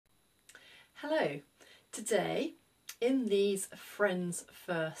Hello. Today, in these Friends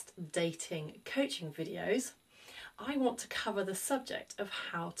First dating coaching videos, I want to cover the subject of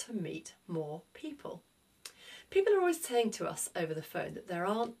how to meet more people. People are always saying to us over the phone that there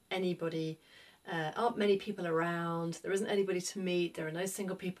aren't many people around, there isn't anybody to meet, there are no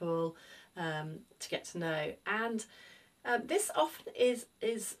single people to get to know, and this often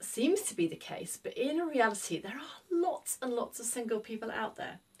seems to be the case, but in reality there are lots and lots of single people out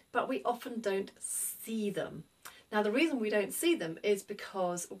there, but we often don't see them. Now, the reason we don't see them is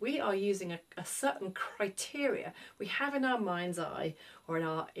because we are using a certain criteria we have in our mind's eye, or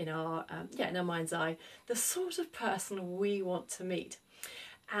in our mind's eye, the sort of person we want to meet.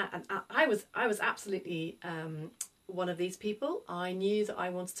 And I was absolutely one of these people. I knew that I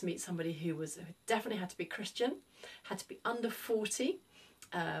wanted to meet somebody who definitely had to be Christian, had to be under 40,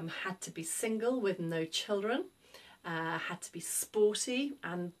 had to be single with no children, had to be sporty,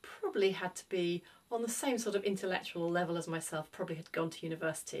 and probably had to be on the same sort of intellectual level as myself, probably had gone to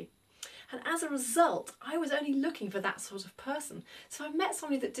university. And as a result, I was only looking for that sort of person. So I met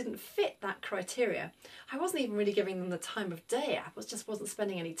somebody that didn't fit that criteria. I wasn't even really giving them the time of day. I wasn't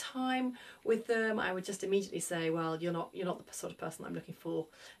spending any time with them. I would just immediately say, well, you're not the sort of person I'm looking for,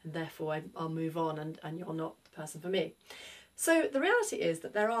 and therefore I'll move on, and you're not the person for me. So the reality is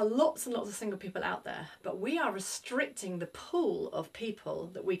that there are lots and lots of single people out there, but we are restricting the pool of people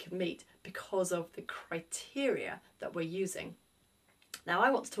that we can meet because of the criteria that we're using. Now,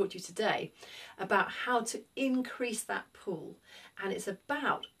 I want to talk to you today about how to increase that pool, and it's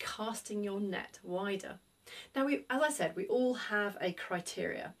about casting your net wider. Now, as I said, we all have a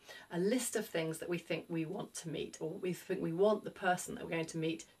criteria, a list of things that we think we want to meet, or we think we want the person that we're going to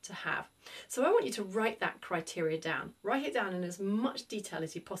meet to have. So I want you to write that criteria down. Write it down in as much detail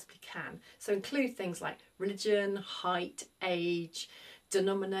as you possibly can. So include things like religion, height, age,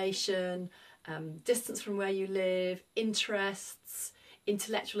 denomination, distance from where you live, interests,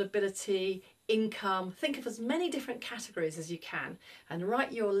 intellectual ability, income. Think of as many different categories as you can and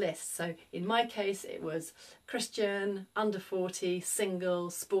write your list. So in my case, it was Christian, under 40, single,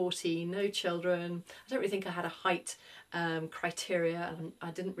 sporty, no children. I don't really think I had a height criteria, and I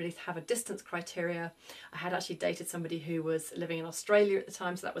didn't really have a distance criteria. I had actually dated somebody who was living in Australia at the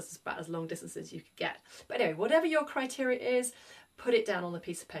time, so that was about as long distance as you could get. But anyway, whatever your criteria is, put it down on a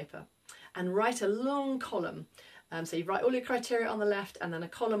piece of paper and write a long column. So you write all your criteria on the left, and then a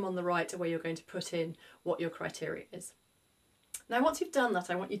column on the right where you're going to put in what your criteria is. Now, once you've done that,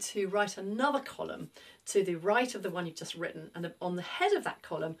 I want you to write another column to the right of the one you've just written, and on the head of that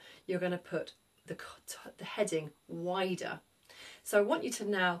column you're going to put the heading wider. So I want you to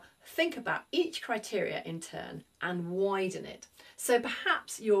now think about each criteria in turn and widen it. So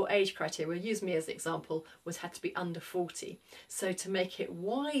perhaps your age criteria, we'll use me as the example, had to be under 40. So to make it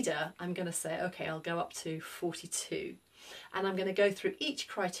wider, I'm going to say, okay, I'll go up to 42. And I'm going to go through each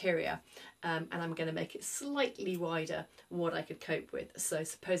criteria and I'm going to make it slightly wider what I could cope with. So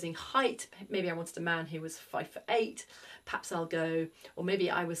supposing height, maybe I wanted a man who was 5'8", perhaps I'll go, or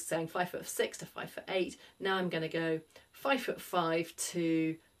maybe I was saying 5'6" to 5'8". Now I'm going to go 5'5"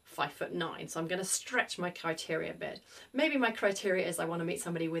 to 5'9", so I'm going to stretch my criteria a bit. Maybe my criteria is I want to meet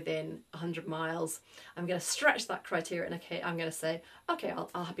somebody within 100 miles. I'm going to stretch that criteria, and okay, I'm going to say, okay,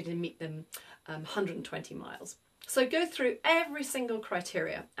 I'll happy to meet them 120 miles. So go through every single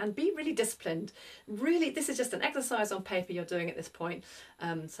criteria and be really disciplined. Really, this is just an exercise on paper you're doing at this point.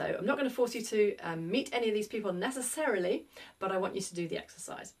 So I'm not going to force you to meet any of these people necessarily, but I want you to do the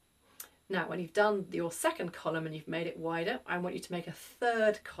exercise. Now, when you've done your second column and you've made it wider, I want you to make a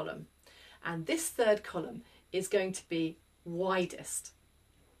third column. And this third column is going to be widest.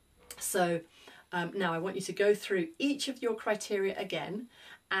 So now I want you to go through each of your criteria again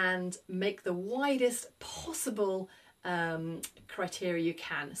and make the widest possible criteria you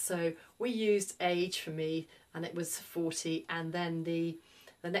can. So we used age for me, and it was 40, and then the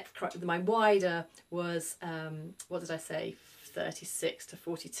next my wider was what did I say, 36 to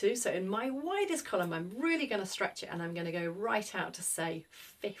 42. So in my widest column I'm really going to stretch it, and I'm going to go right out to say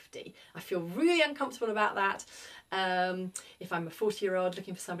 50. I feel really uncomfortable about that. If I'm a 40-year-old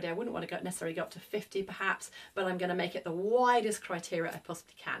looking for somebody, I wouldn't want to necessarily go up to 50 perhaps, but I'm going to make it the widest criteria I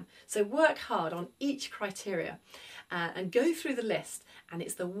possibly can. So work hard on each criteria and go through the list, and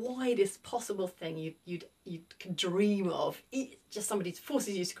it's the widest possible thing you can dream of. Just somebody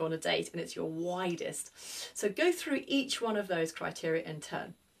forces you to go on a date and it's your widest. So go through each one of those criteria in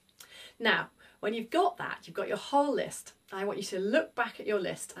turn. Now, when you've got that, you've got your whole list, I want you to look back at your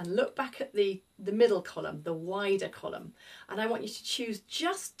list and look back at the middle column, the wider column, and I want you to choose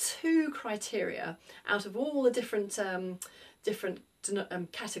just 2 criteria out of all the different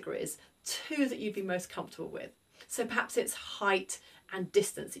categories, 2 that you'd be most comfortable with. So perhaps it's height and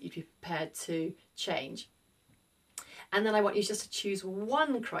distance that you'd be prepared to change. And then I want you just to choose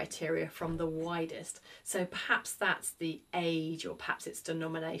 1 criteria from the widest. So perhaps that's the age, or perhaps it's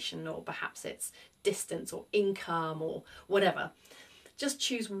denomination, or perhaps it's distance or income or whatever. Just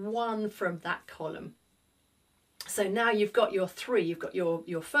choose 1 from that column. So now you've got your 3, you've got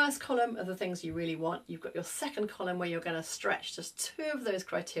your first column of the things you really want, you've got your second column where you're going to stretch just 2 of those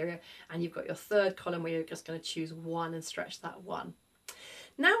criteria, and you've got your third column where you're just going to choose 1 and stretch that 1.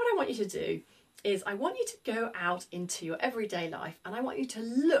 Now what I want you to do is I want you to go out into your everyday life, and I want you to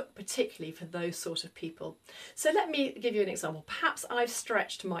look particularly for those sort of people. So let me give you an example. Perhaps I've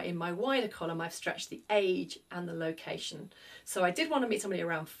stretched in my wider column, I've stretched the age and the location. So I did want to meet somebody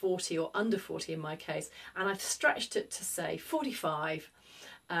around 40 or under 40 in my case, and I've stretched it to say 45.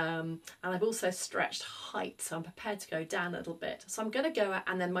 And I've also stretched height, so I'm prepared to go down a little bit. So I'm going to go out,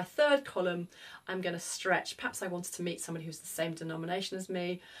 and then my third column, I'm going to stretch. Perhaps I wanted to meet somebody who's the same denomination as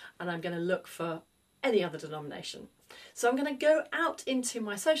me, and I'm going to look for any other denomination. So I'm going to go out into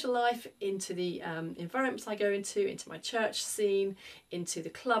my social life, into the environments I go into my church scene, into the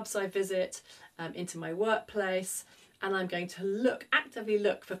clubs I visit, into my workplace, and I'm going to actively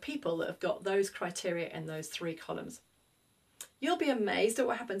look for people that have got those criteria in those 3 columns. You'll be amazed at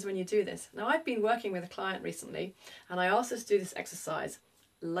what happens when you do this. Now, I've been working with a client recently, and I asked her to do this exercise.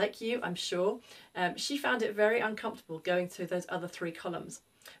 Like you, I'm sure, she found it very uncomfortable going through those other 3 columns.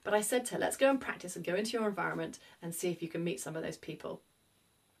 But I said to her, let's go and practice and go into your environment and see if you can meet some of those people.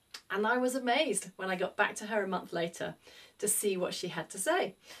 And I was amazed when I got back to her a month later to see what she had to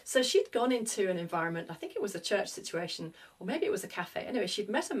say. So she'd gone into an environment, I think it was a church situation, or maybe it was a cafe. Anyway, she'd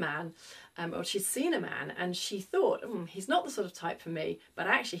met a man, or she'd seen a man, and she thought, he's not the sort of type for me, but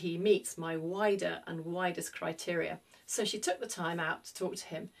actually he meets my wider and widest criteria. So she took the time out to talk to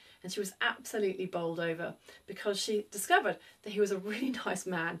him, and she was absolutely bowled over because she discovered that he was a really nice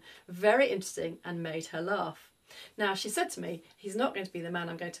man, very interesting, and made her laugh. Now, she said to me, he's not going to be the man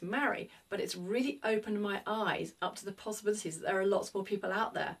I'm going to marry, but it's really opened my eyes up to the possibilities that there are lots more people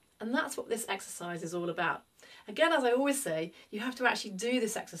out there. And that's what this exercise is all about. Again, as I always say, you have to actually do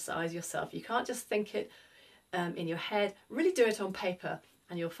this exercise yourself. You can't just think it in your head. Really do it on paper,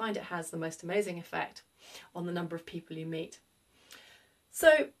 and you'll find it has the most amazing effect on the number of people you meet.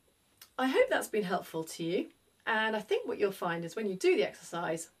 So I hope that's been helpful to you. And I think what you'll find is when you do the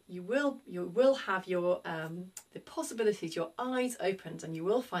exercise, you will have your the possibilities, your eyes opened, and you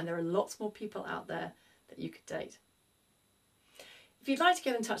will find there are lots more people out there that you could date. If you'd like to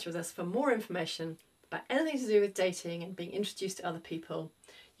get in touch with us for more information about anything to do with dating and being introduced to other people,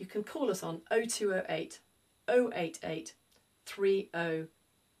 you can call us on 0208 088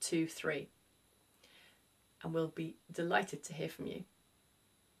 3023, and we'll be delighted to hear from you.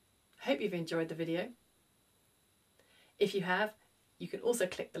 I hope you've enjoyed the video. If you have, you can also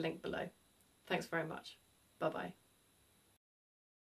click the link below. Thanks very much. Bye-bye.